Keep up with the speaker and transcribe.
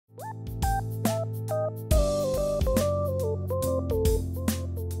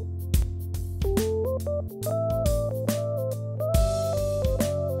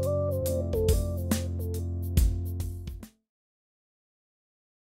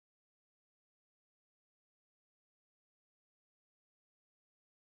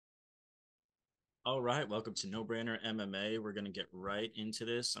All right, welcome to No Brainer MMA. We're gonna get right into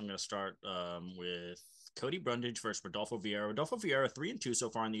this. I'm gonna start with Cody Brundage versus Rodolfo Vieira. Rodolfo Vieira 3-2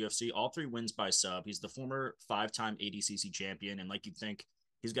 so far in the UFC. All three wins by sub. He's the former five-time ADCC champion, and like you'd think,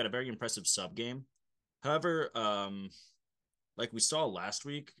 he's got a very impressive sub game. However, like we saw last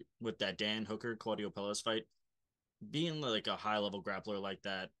week with that Dan Hooker Claudio Pellis fight, being like a high-level grappler like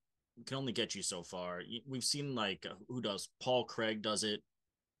that can only get you so far. We've seen like who does Paul Craig does it.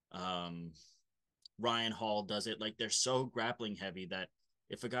 Um, Ryan Hall does it. Like they're so grappling heavy that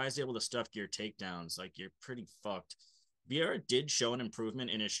if a guy's able to stuff your takedowns, like you're pretty fucked. Vieira did show an improvement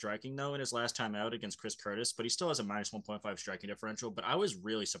in his striking though in his last time out against Chris Curtis, but he still has a minus 1.5 striking differential. But I was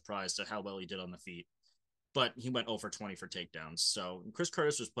really surprised at how well he did on the feet. But he went over 20 for takedowns. So Chris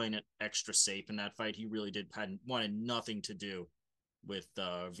Curtis was playing it extra safe in that fight. He really did had wanted nothing to do with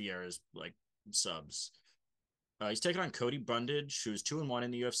Vieira's like subs. He's taking on Cody Brundage, who's 2-1 in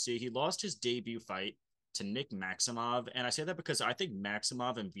the UFC. He lost his debut fight to Nick Maximov, and I say that because I think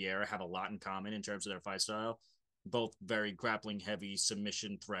Maximov and Vieira have a lot in common in terms of their fight style. Both very grappling heavy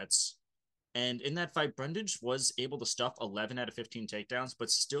submission threats. And in that fight, Brundage was able to stuff 11 out of 15 takedowns,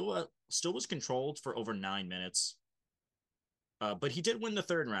 but still was controlled for over 9 minutes. But he did win the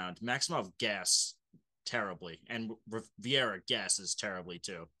third round. Maximov gas terribly, and Vieira gasses terribly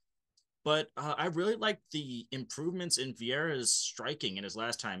too. But I really liked the improvements in Vieira's striking in his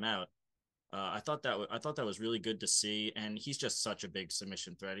last time out. I thought that was really good to see, and he's just such a big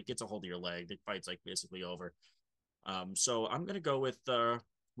submission threat. It gets a hold of your leg, the fight's like basically over. So I'm gonna go with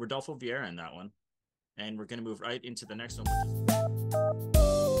Rodolfo Vieira in that one, and we're gonna move right into the next one.